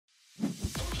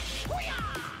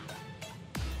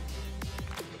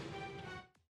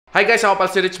Hi guys, ako pala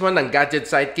si Richmond ng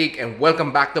Gadget, Sidekick, and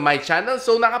welcome back to my channel.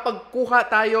 So nakapagkuha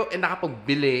tayo and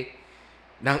nakapagbili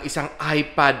ng isang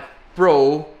iPad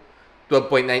Pro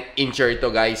 12.9-incher ito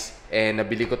guys. And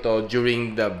nabili ko to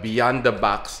during the Beyond the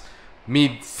Box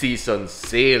mid-season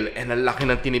sale. And ang laki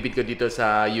ng tinipid ko dito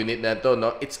sa unit na to,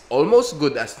 no? It's almost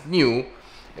good as new.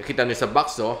 Nakita nyo sa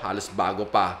box, no? Halos bago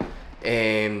pa.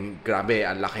 And grabe,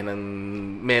 ang laki ng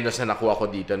menos na nakuha ko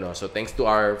dito, no? So thanks to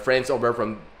our friends over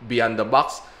from Beyond the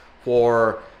Box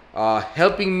for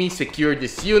helping me secure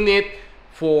this unit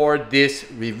for this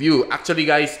review. Actually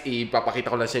guys, ipapakita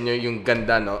ko lang sa inyo yung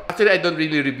ganda, no? Actually, I don't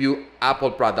really review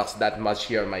Apple products that much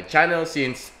here on my channel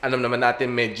since alam naman natin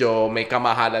medyo may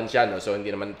kamahalan siya, no? So hindi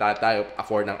naman tayo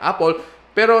afford ng Apple.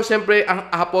 Pero syempre, ang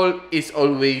Apple is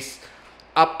always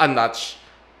up a notch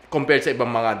compared sa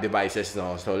ibang mga devices,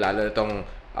 no? So lalo na itong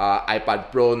iPad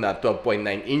Pro na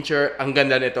 12.9-incher. Ang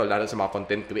ganda nito, lalo sa mga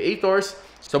content creators.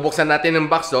 So buksan natin yung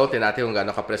box, no? Tingnan natin kung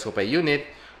gaano ka-presko pa yung unit.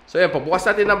 So yan, pagbukas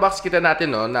natin ng box, kita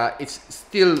natin, no, na it's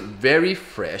still very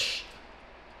fresh.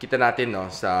 Kita natin, no,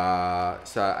 sa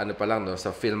ano pa lang, no, sa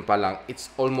film pa lang,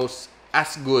 it's almost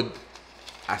as good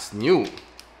as new.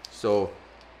 So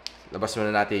labas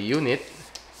muna natin yung unit.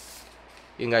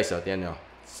 Yun guys, oh, yan, no.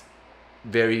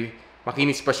 Very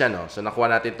makinis pa siya, no. So nakuha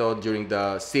natin to during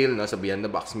the sale, no, sa Beyond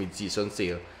the Box mid-season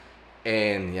sale.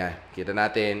 And yeah, kita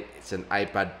natin, it's an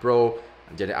iPad Pro.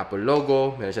 Andiyan yung Apple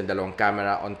logo. Meron siyang dalawang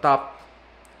camera on top.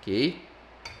 Okay.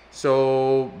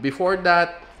 So, before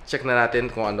that, check na natin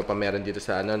kung ano pa meron dito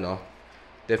sa ano, no.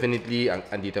 Definitely,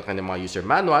 andito ang kanyang mga user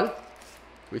manual,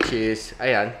 which is,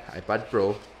 ayan, iPad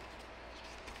Pro.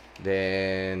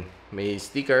 Then, may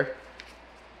sticker.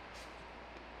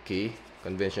 Okay.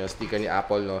 Conventional sticker ni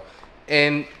Apple, no.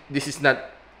 And, this is not,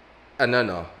 ano,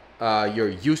 no, your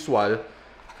usual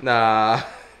na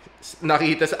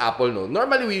nakita sa Apple, no.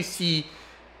 Normally, we see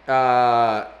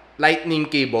lightning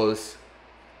cables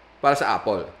para sa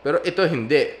Apple. Pero ito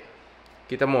hindi.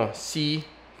 Kita mo, C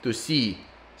to C.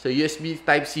 So, USB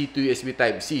Type-C to USB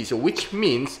Type-C. So, which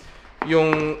means,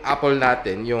 yung Apple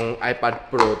natin, yung iPad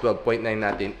Pro 12.9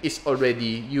 natin, is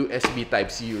already USB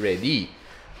Type-C ready.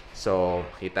 So,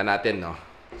 kita natin, no.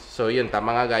 So, yun.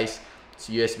 Tama nga, guys. It's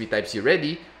USB Type-C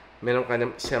ready. Meron ka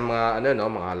sa mga, ano, no,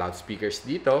 mga loudspeakers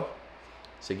dito.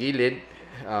 Sa gilid.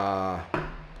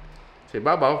 Sa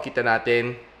ibabaw, kita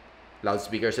natin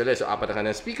loudspeakers ulit. So, apat na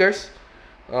kanyang speakers.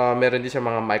 Meron din siya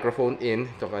mga microphone in.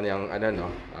 Ito kanyang, ano, no,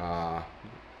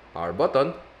 power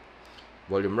button.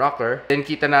 Volume rocker. Then,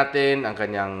 kita natin ang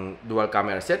kanyang dual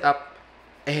camera setup.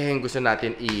 And gusto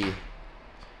natin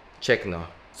i-check, no.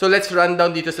 So, let's run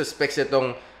down dito sa specs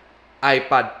itong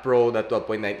iPad Pro na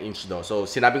 12.9-inch, no. So,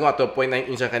 sinabi ko nga,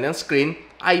 12.9-inch ang kanyang screen.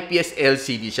 IPS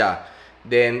LCD siya.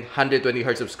 Then, 120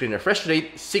 Hz of screen refresh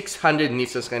rate, 600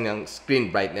 nits ang kanyang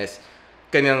screen brightness.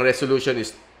 Kanyang resolution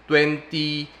is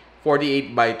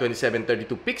 2048 by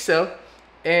 2732 pixel.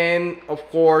 And, of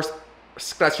course,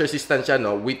 scratch resistant siya,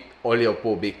 no, with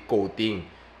oleophobic coating.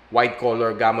 White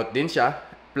color gamut din siya,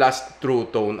 plus true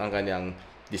tone ang kanyang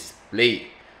display.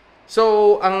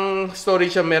 So, ang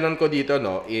storage na meron ko dito,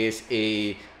 no, is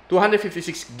a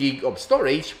 256 gig of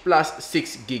storage plus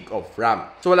 6 gig of RAM.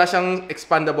 So, wala siyang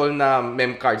expandable na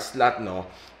mem card slot,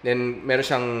 no. Then, meron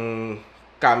siyang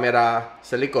camera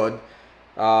sa likod,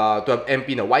 12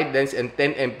 MP na wide lens and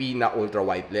 10 MP na ultra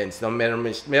wide lens. No, meron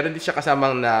din siya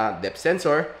kasamang na depth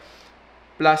sensor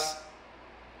plus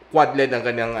quad LED ang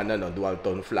kanyang, ano, no, dual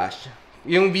tone flash.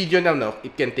 Yung video na, no,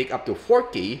 it can take up to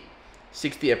 4K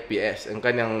 60 FPS. Ang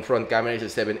kanyang front camera is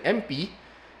a 7 MP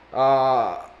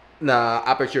na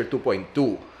aperture 2.2.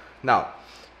 Now,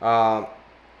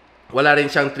 wala rin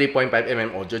siyang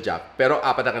 3.5mm audio jack, pero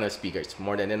apat na kanyang speakers.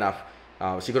 More than enough.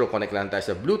 Siguro connect lang tayo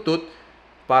sa Bluetooth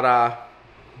para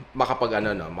makapag,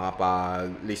 ano, no,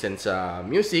 makapag-listen sa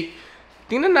music.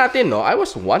 Tingnan natin, no, I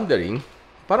was wondering,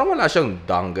 parang wala siyang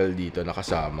dongle dito na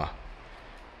kasama.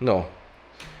 No.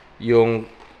 Yung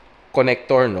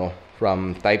connector, no,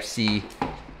 from Type-C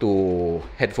to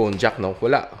headphone jack, no,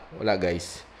 wala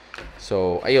guys.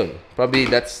 So, ayun. Probably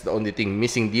that's the only thing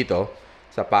missing dito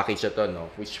sa package na to, no,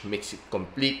 which makes it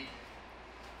complete.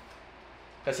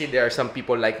 Kasi there are some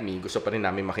people like me, gusto pa rin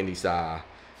namin makinig sa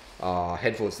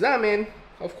headphones namin.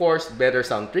 Of course, better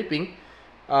sound tripping.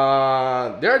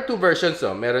 There are two versions,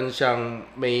 no. Meron siyang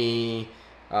may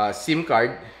SIM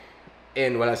card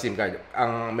and walang SIM card.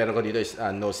 Ang meron ko dito is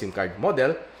no SIM card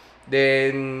model.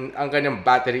 Then, ang kanyang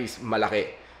battery is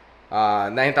malaki.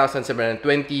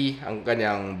 9,720 ang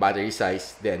kanyang battery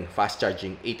size. Then, fast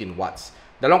charging, 18 watts.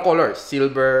 Dalawang color,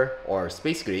 silver or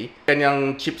space gray.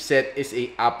 Kanyang chipset is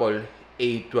a Apple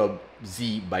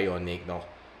A12Z Bionic, no?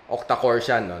 octa-core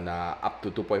siya, no, na up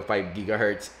to 2.5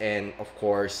 gigahertz. And of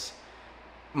course,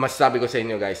 masasabi ko sa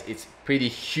inyo guys, it's pretty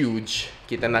huge.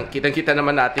 Kitang-kita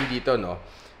naman natin dito, no.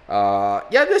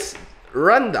 Yeah, this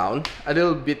rundown a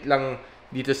little bit lang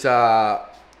dito sa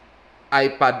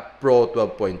iPad Pro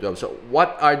 12.12. So,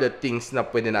 what are the things na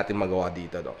pwede natin magawa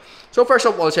dito, no? So, first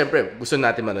of all, syempre, gusto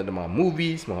natin manood ng mga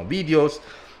movies, mga videos.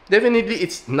 Definitely,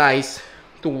 it's nice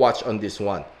to watch on this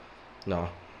one, no?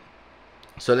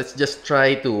 So, let's just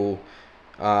try to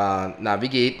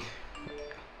navigate.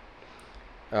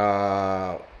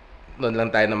 Noon lang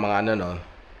tayo ng mga ano, no?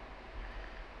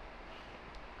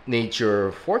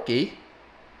 Nature 4K.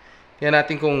 Tingnan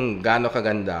natin kung gaano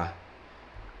kaganda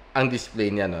ang display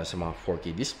niya, no, sa mga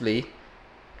 4K display.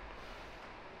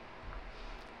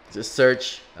 So,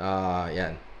 search,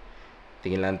 yan.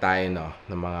 Tingin lang tayo, no,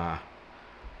 ng mga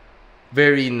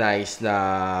very nice na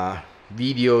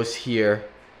videos here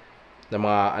na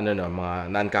mga ano, no,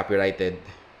 mga non-copyrighted.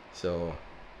 So,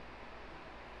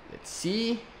 let's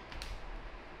see.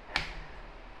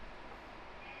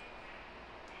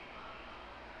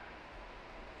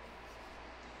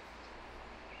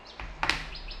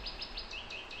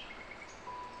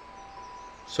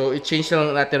 So, i-change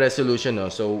lang natin resolution, no?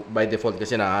 So, by default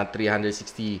kasi na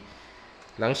 360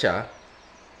 lang siya.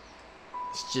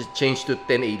 Change to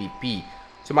 1080p.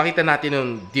 So, makita natin yung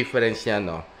difference niya,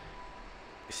 no?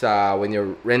 Sa, when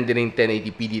you're rendering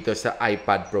 1080p dito sa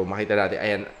iPad Pro, makita natin,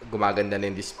 ayan, gumaganda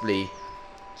na yung display.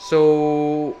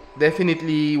 So,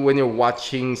 definitely, when you're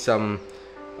watching some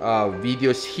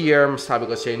videos here, masasabi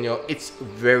ko sa inyo, it's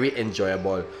very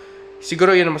enjoyable.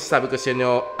 Siguro yun ang masasabi ko sa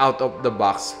inyo, out of the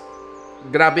box.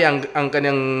 Grabe ang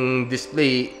kanyang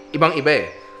display, ibang-iba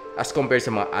eh. As compared sa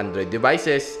mga Android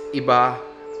devices, iba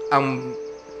ang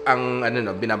ano,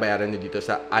 no, binabayaran niyo dito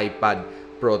sa iPad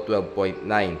Pro 12.9.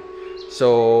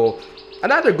 So,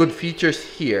 another good features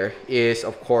here is,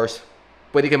 of course,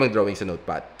 pwede kayo mag-drawing sa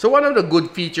notepad. So, one of the good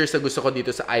features na gusto ko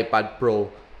dito sa iPad Pro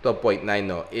 12.9,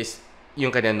 no, is yung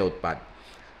kanyang notepad.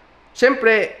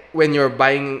 Siyempre, when you're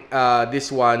buying this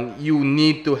one, you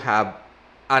need to have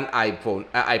an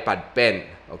iPad pen,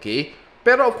 okay?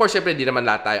 Pero of course, syempre, di naman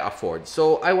lahat tayo afford.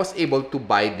 So, I was able to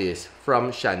buy this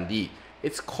from Shandy.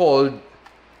 It's called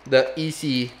the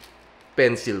Easy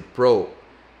Pencil Pro.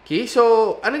 Okay,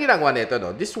 so, ano ginagawa nito,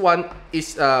 no? This one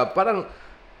is parang,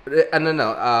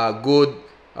 good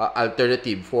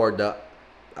alternative for the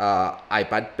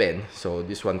iPad pen. So,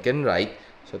 this one can write.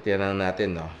 So, tiyanan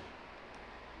natin, no?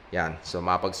 Yan. So,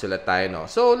 mapagsulat tayo, no?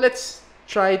 So, let's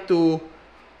try to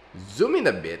zoom in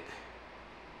a bit.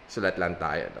 Sulat lang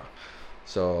tayo, no?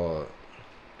 So,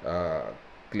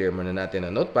 clear muna natin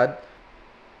ang notepad.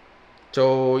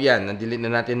 So, yan. Nandelete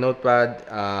na natin notepad.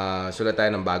 Sulat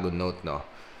tayo ng bagong note, no?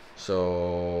 So,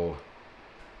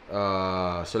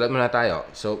 sulat muna tayo.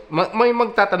 So, may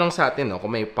magtatanong sa atin, no?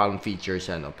 Kung may palm feature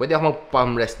siya, no? Pwede ako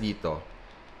mag-palm rest dito.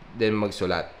 Then,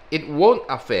 magsulat. It won't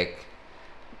affect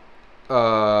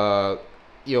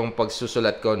yung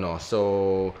pagsusulat ko, no?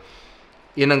 So,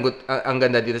 yun ang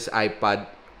ganda dito sa iPad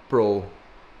Pro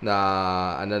na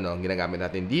ano, no, ginagamit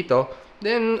natin dito.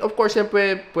 Then, of course,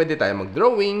 siyempre, pwede tayo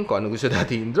mag-drawing kung ano gusto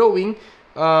natin yung drawing.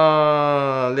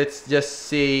 Let's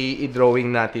just say, i-drawing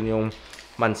natin yung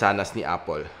mansanas ni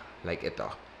Apple. Like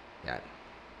ito. Yan.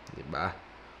 Diba?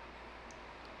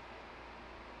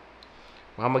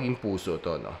 Baka maging puso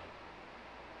to, no?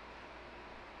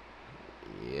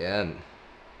 Yan.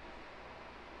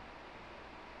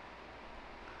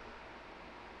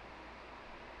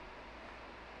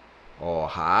 Oh,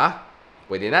 ha?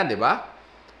 Pwede na, di ba?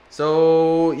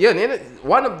 So, yun.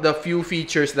 One of the few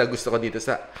features na gusto ko dito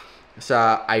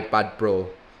sa iPad Pro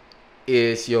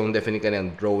is yung definitely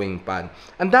kanyang drawing pad.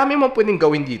 Ang dami mo pwedeng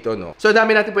gawin dito, no? So,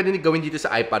 dami natin pwedeng gawin dito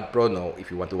sa iPad Pro, no? If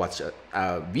you want to watch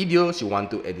videos, you want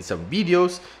to edit some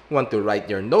videos, you want to write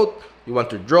your note, you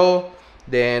want to draw,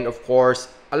 then, of course,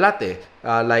 a lot eh.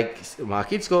 Like, mga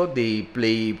kids ko, they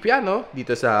play piano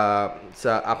dito sa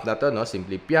app na to, no?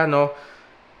 Simply Piano.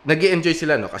 Nag-i-enjoy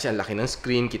sila, no? Kasi ang laki ng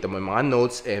screen, kita mo yung mga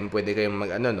notes, and pwede kayong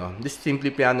mag-ano, no? This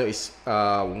Simply Piano is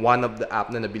one of the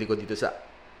app na nabili ko dito sa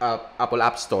Apple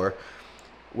App Store,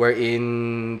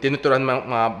 wherein tinuturuan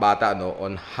mga bata, no,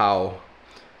 on how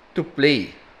to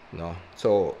play, no?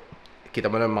 So, kita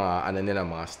mo na mga, ano nila,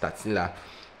 mga stats nila.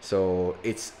 So,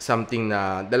 it's something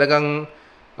na talagang,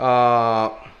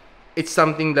 it's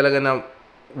something talaga na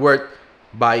worth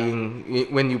buying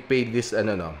when you pay this,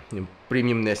 ano, no, yung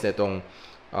premiumness na itong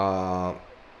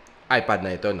iPad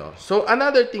na ito, no? So,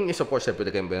 another thing is, of course,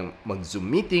 pwede kayong mag-Zoom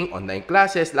meeting, online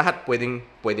classes, lahat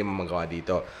pwede mo magawa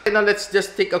dito. Now, let's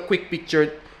just take a quick picture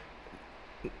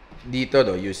dito,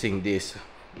 no, using this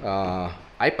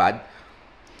iPad.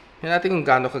 Tingnan natin kung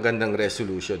gaano kagandang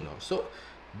resolution, no? So,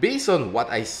 based on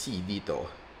what I see dito,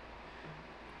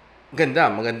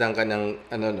 magandang kanang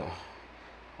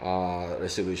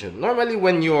resolution. Normally,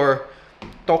 when you're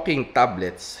talking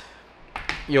tablets,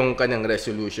 yung kanyang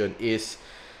resolution is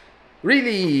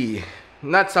really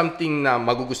not something na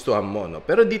magugustuhan mo, no?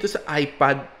 Pero dito sa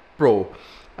iPad Pro,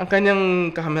 ang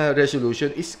kanyang camera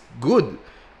resolution is good.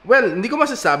 Well, hindi ko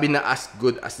masasabi na as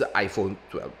good as the iPhone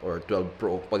 12 or 12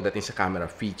 Pro pagdating sa camera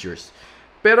features.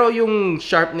 Pero yung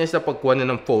sharpness na pagkuha na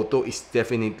ng photo is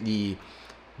definitely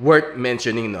worth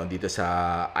mentioning, no, dito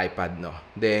sa iPad, no.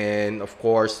 Then, of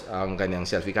course, ang kanyang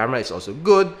selfie camera is also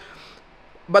good.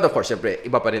 But of course, syempre,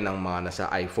 iba pa rin ang mga nasa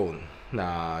iPhone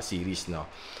na series, no.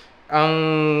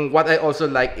 What I also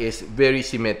like is very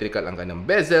symmetrical ang kanyang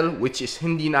bezel, which is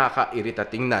hindi nakaka-irita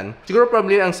tingnan. Siguro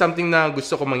probably ang something na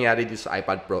gusto ko mangyari dito sa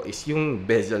iPad Pro is yung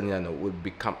bezel niya, no, would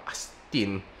become as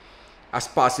thin as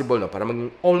possible, no, para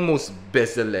maging almost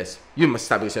bezel-less. Yun,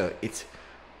 masasabi ko siya, it's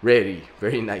very,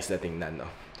 very nice na tingnan,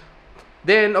 no.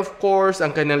 Then, of course,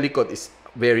 ang kanyang likod is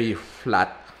very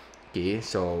flat. Okay,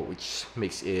 so which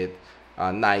makes it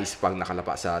nice pag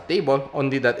nakalapa sa table.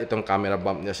 Only that itong camera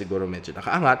bump niya siguro medyo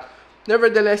nakaangat.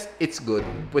 Nevertheless, it's good.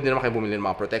 Pwede naman kayo bumili ng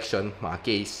mga protection, mga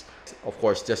case. Of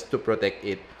course, just to protect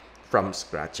it from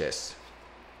scratches.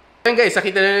 And guys,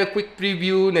 nakita na yung quick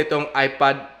preview nitong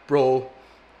iPad Pro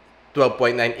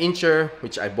 12.9-incher,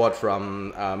 which I bought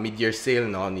from mid-year sale,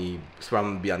 no,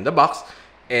 from Beyond the Box.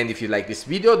 And if you like this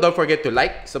video, don't forget to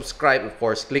like, subscribe, of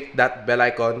course, click that bell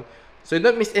icon so you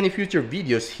don't miss any future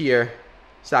videos here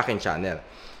sa akin channel.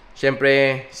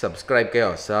 Siyempre, subscribe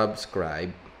kayo.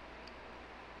 Subscribe.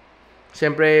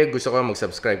 Siyempre, gusto ko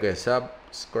mag-subscribe kayo.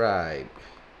 Subscribe.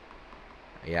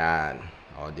 Ayan.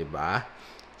 O, diba?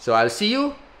 So, I'll see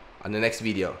you on the next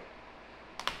video.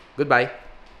 Goodbye.